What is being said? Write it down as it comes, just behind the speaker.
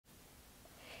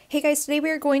Hey guys, today we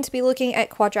are going to be looking at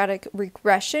quadratic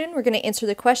regression. We're going to answer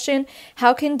the question,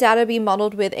 how can data be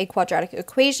modeled with a quadratic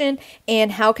equation,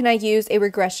 and how can I use a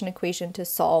regression equation to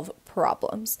solve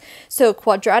problems? So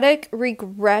quadratic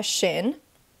regression,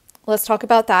 let's talk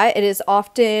about that. It is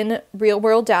often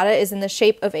real-world data is in the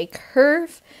shape of a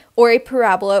curve or a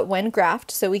parabola when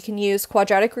graphed. So we can use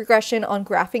quadratic regression on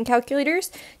graphing calculators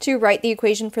to write the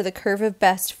equation for the curve of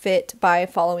best fit by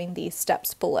following these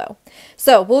steps below.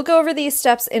 So we'll go over these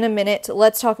steps in a minute.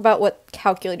 Let's talk about what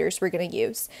calculators we're going to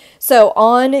use. So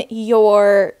on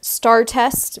your STAR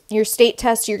test, your state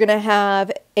test, you're going to have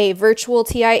a virtual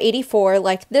TI-84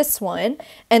 like this one,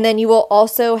 and then you will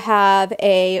also have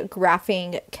a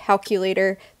graphing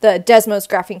calculator, the Desmos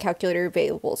Graphing Calculator,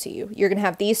 available to you. You're going to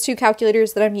have these two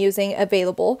calculators that I'm using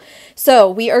available.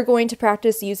 So we are going to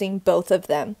practice using both of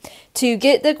them. To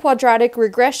get the quadratic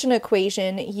regression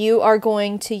equation, you are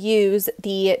going to use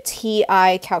the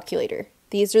TI calculator.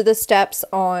 These are the steps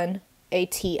on a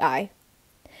TI.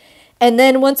 And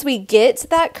then once we get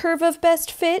that curve of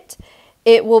best fit,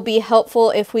 it will be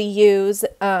helpful if we use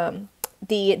the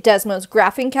Desmos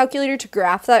Graphing Calculator to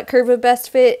graph that curve of best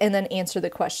fit and then answer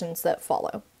the questions that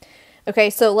follow.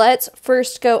 Okay, so let's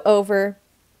first go over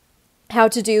how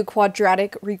to do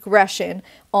quadratic regression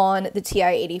on the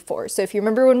TI-84. So if you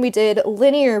remember when we did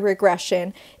linear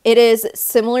regression, it is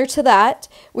similar to that.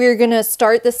 We're going to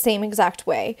start the same exact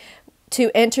way.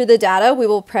 To enter the data, we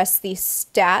will press the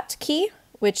stat key,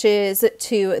 which is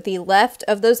to the left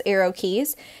of those arrow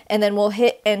keys, and then we'll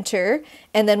hit enter,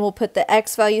 and then we'll put the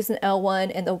x values in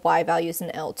L1 and the y values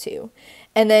in L2.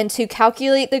 And then to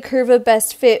calculate the curve of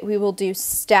best fit, we will do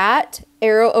stat,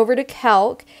 arrow over to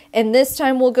calc, and this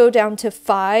time we'll go down to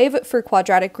 5 for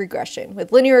quadratic regression.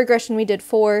 With linear regression, we did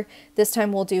 4. This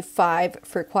time we'll do 5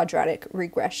 for quadratic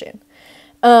regression.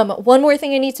 One more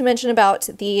thing I need to mention about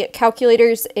the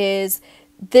calculators is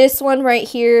this one right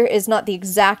here is not the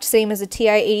exact same as a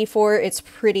TI-84. It's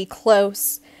pretty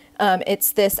close.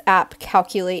 It's this app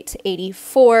Calculate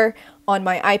 84 on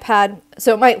my iPad.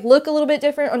 So it might look a little bit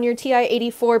different on your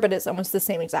TI-84, but it's almost the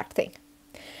same exact thing.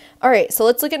 All right, so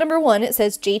let's look at number 1. It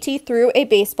says JT threw a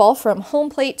baseball from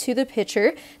home plate to the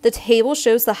pitcher. The table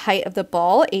shows the height of the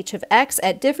ball, h of x,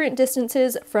 at different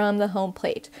distances from the home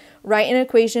plate. Write an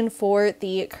equation for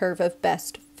the curve of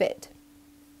best fit.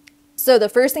 So the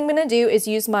first thing I'm going to do is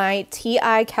use my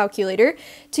TI calculator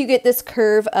to get this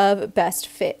curve of best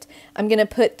fit. I'm going to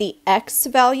put the x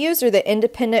values, or the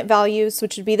independent values,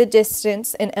 which would be the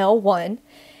distance, in L1,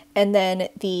 and then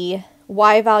the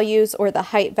y values, or the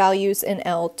height values, in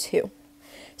L2.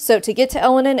 So to get to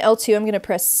L1 and L2, I'm going to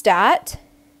press stat,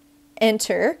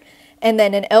 enter, and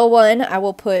then in L1, I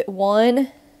will put 1,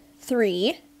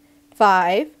 3,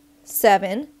 5,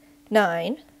 7,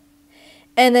 9,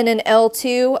 and then in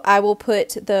L2, I will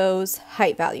put those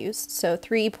height values. So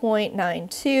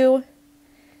 3.92,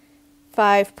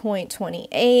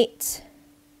 5.28,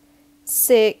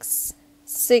 6,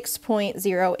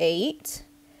 6.08,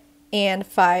 and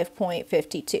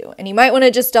 5.52. And you might want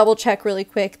to just double check really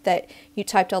quick that you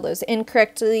typed all those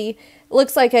incorrectly.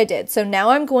 Looks like I did. So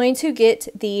now I'm going to get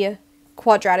the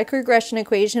quadratic regression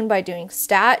equation by doing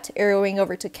stat, arrowing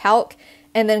over to calc,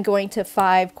 and then going to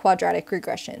 5 quadratic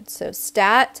regression. So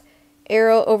stat,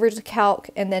 arrow over to calc,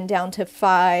 and then down to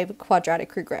 5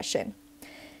 quadratic regression.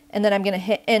 And then I'm going to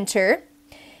hit enter.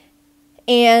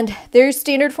 And there's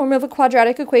standard form of a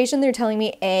quadratic equation. They're telling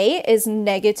me A is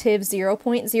negative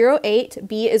 0.08,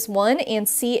 B is 1, and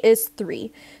C is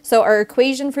 3. So our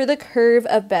equation for the curve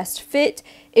of best fit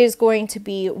is going to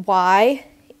be y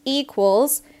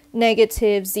equals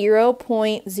negative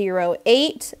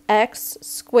 0.08 x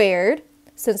squared,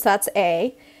 since that's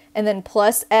A, and then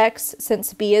plus x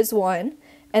since B is 1,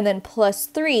 and then plus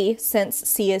 3 since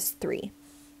C is 3.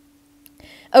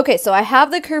 Okay, so I have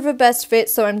the curve of best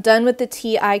fit, so I'm done with the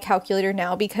TI calculator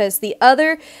now because the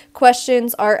other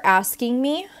questions are asking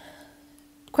me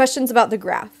questions about the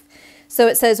graph. So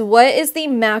it says, what is the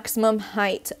maximum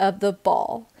height of the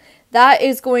ball? That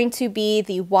is going to be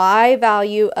the y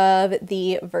value of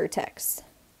the vertex.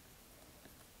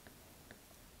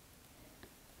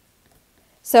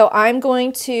 So I'm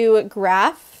going to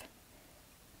graph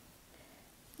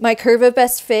my curve of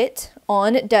best fit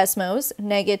on Desmos,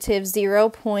 negative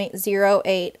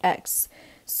 0.08 x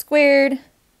squared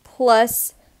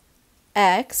plus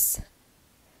x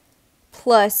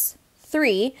plus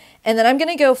 3. And then I'm going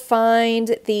to go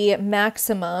find the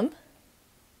maximum.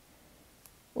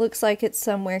 Looks like it's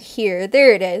somewhere here.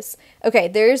 There it is. Okay,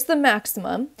 there's the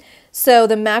maximum. So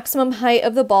the maximum height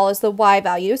of the ball is the y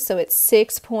value, so it's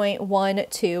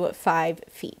 6.125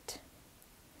 feet.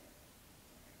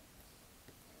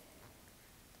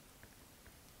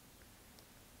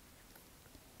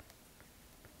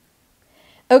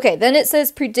 Okay, then it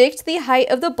says predict the height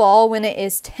of the ball when it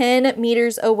is 10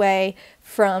 meters away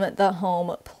from the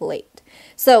home plate.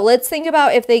 So let's think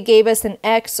about if they gave us an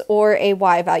X or a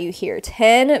Y value here.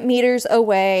 10 meters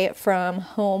away from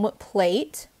home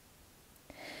plate.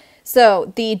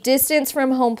 So the distance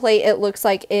from home plate, it looks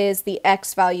like, is the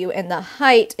X value, and the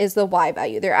height is the Y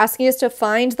value. They're asking us to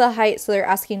find the height, so they're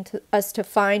asking us to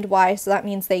find Y, so that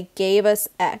means they gave us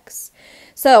X.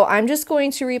 So I'm just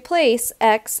going to replace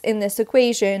X in this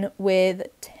equation with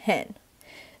 10.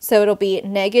 So it'll be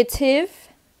negative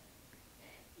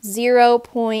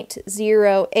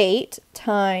 0.08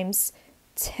 times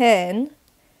 10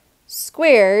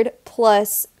 squared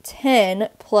plus 10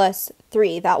 plus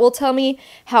 3. That will tell me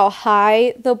how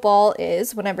high the ball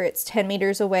is whenever it's 10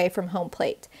 meters away from home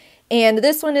plate. And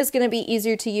this one is going to be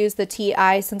easier to use the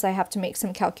TI since I have to make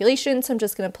some calculations. So I'm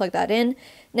just going to plug that in.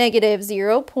 Negative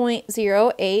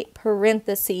 0.08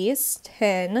 parentheses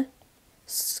 10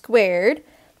 squared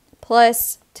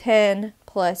plus 10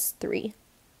 plus 3.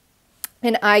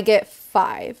 And I get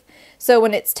 5. So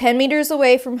when it's 10 meters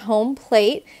away from home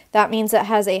plate, that means it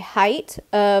has a height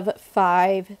of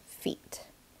 5 feet.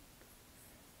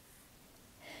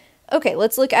 Okay,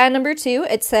 let's look at number 2.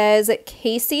 It says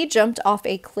Casey jumped off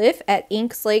a cliff at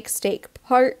Inks Lake State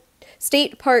Park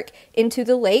into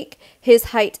the lake. His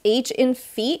height h in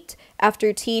feet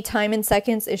after t time in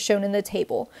seconds is shown in the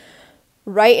table.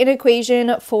 Write an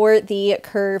equation for the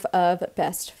curve of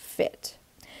best fit.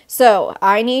 So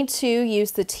I need to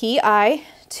use the TI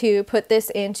to put this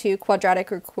into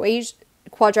quadratic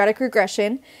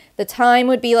regression. The time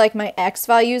would be like my X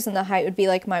values and the height would be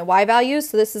like my Y values.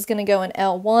 So this is going to go in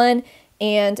L1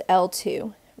 and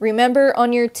L2. Remember,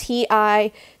 on your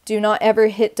TI, do not ever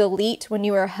hit delete when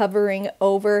you are hovering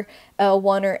over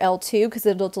L1 or L2 because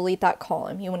it'll delete that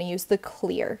column. You want to use the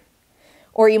clear.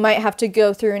 Or you might have to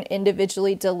go through and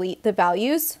individually delete the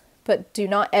values, but do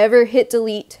not ever hit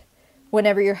delete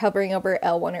whenever you're hovering over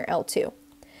L1 or L2.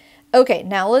 Okay,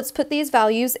 now let's put these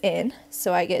values in.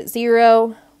 So I get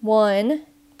 0, 1,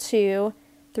 2,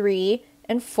 3,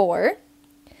 and 4.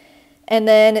 And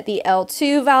then the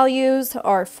L2 values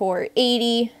are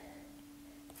 480,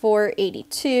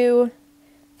 482,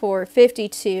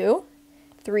 452,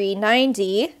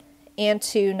 390, and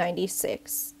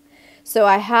 296. So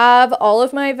I have all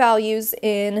of my values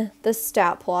in the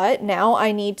stat plot. Now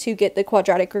I need to get the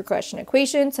quadratic regression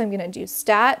equation. So I'm going to do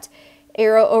stat,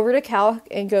 arrow over to calc,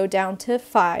 and go down to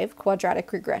 5,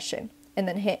 quadratic regression, and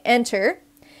then hit enter.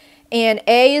 And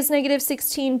A is negative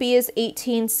 16, B is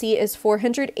 18, C is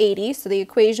 480. So the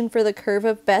equation for the curve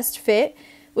of best fit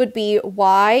would be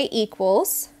y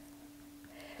equals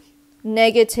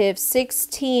negative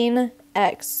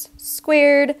 16x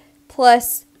squared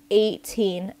plus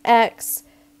 18x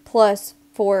plus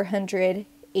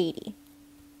 480.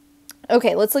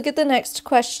 Okay, let's look at the next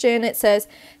question. It says,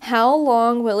 how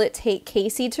long will it take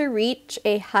Casey to reach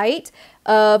a height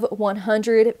of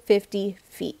 150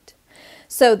 feet?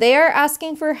 So they are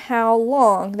asking for how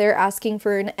long. They're asking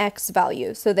for an x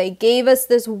value. So they gave us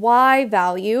this y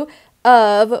value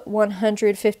of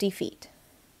 150 feet.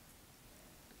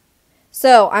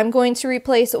 So I'm going to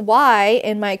replace y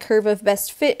in my curve of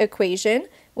best fit equation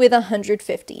with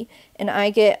 150. And I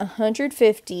get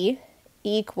 150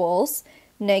 equals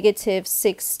negative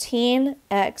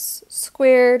 16x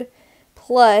squared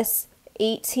plus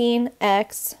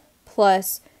 18x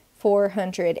plus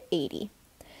 480.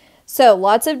 So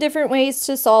lots of different ways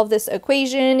to solve this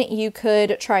equation. You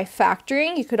could try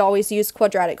factoring. You could always use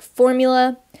quadratic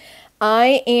formula.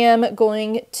 I am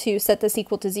going to set this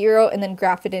equal to 0 and then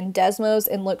graph it in Desmos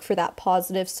and look for that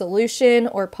positive solution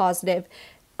or positive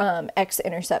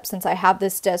x-intercept since I have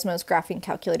this Desmos Graphing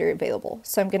Calculator available.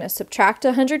 So I'm going to subtract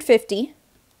 150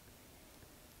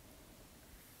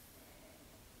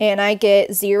 and I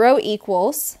get 0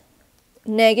 equals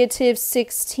negative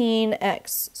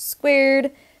 16x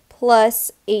squared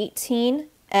plus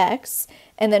 18x,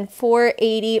 and then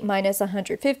 480 minus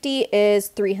 150 is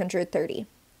 330.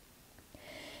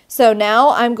 So now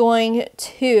I'm going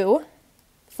to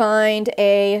find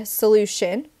a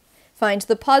solution, find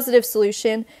the positive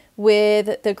solution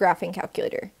with the graphing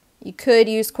calculator. You could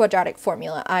use quadratic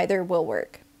formula, either will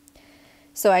work.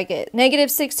 So I get negative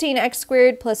 16x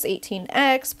squared plus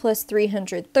 18x plus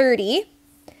 330,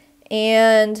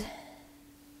 and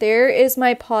there is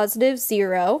my positive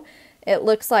 0. It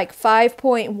looks like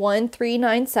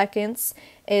 5.139 seconds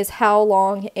is how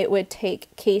long it would take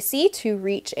Casey to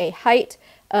reach a height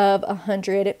of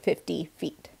 150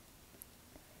 feet.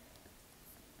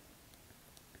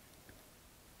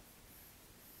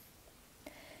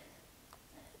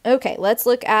 Okay, let's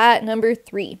look at number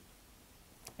 3.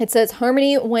 It says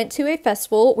Harmony went to a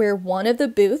festival where one of the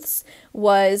booths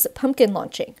was pumpkin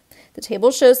launching. The table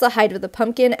shows the height of the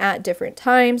pumpkin at different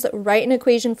times. Write an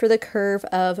equation for the curve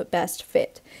of best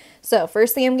fit. So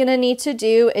first thing I'm going to need to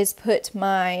do is put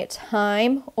my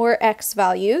time or x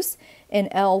values in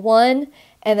L1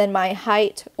 and then my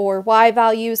height or y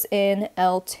values in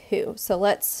L2. So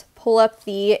let's pull up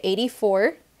the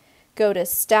 84, go to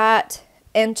stat,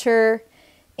 enter,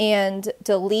 and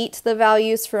delete the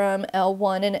values from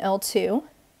L1 and L2.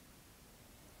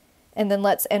 And then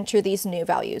let's enter these new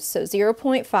values. So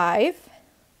 0.5,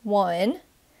 1,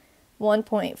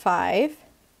 1.5,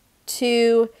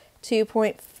 2,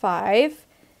 2.5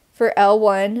 for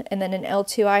L1, and then in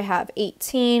L2 I have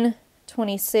 18,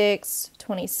 26,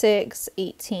 26,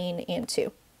 18, and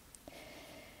 2.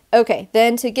 Okay,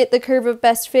 then to get the curve of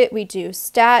best fit, we do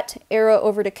stat, arrow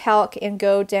over to calc, and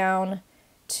go down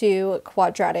to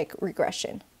quadratic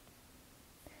regression.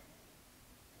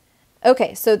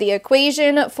 Okay, so the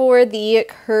equation for the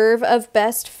curve of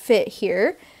best fit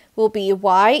here will be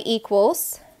y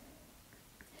equals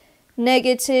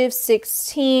negative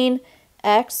 16x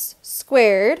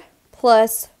squared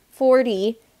plus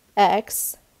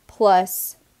 40x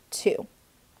plus 2.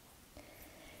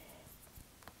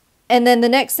 And then the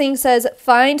next thing says,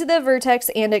 find the vertex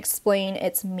and explain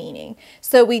its meaning.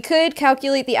 So we could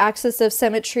calculate the axis of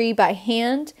symmetry by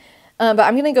hand, but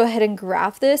I'm going to go ahead and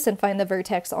graph this and find the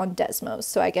vertex on Desmos.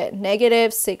 So I get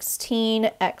negative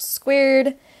 16x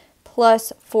squared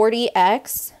plus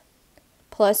 40x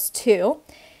plus 2.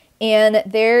 And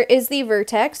there is the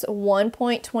vertex,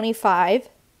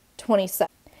 1.2527.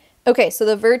 Okay, so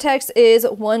the vertex is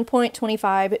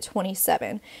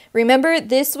 1.2527. Remember,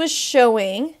 this was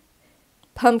showing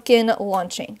pumpkin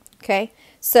launching, okay?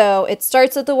 So it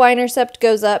starts at the y-intercept,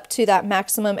 goes up to that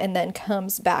maximum, and then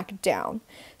comes back down.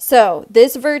 So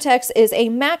this vertex is a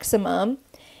maximum,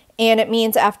 and it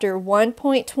means after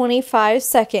 1.25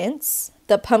 seconds,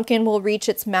 the pumpkin will reach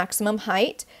its maximum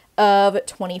height of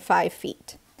 25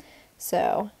 feet.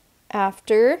 So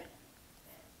after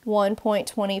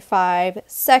 1.25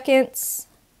 seconds,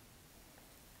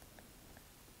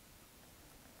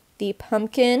 the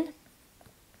pumpkin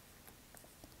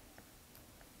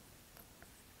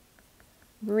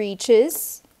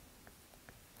reaches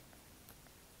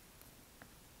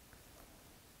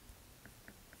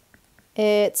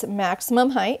its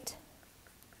maximum height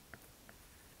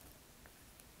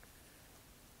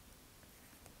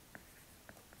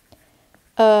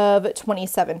of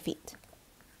 27 feet.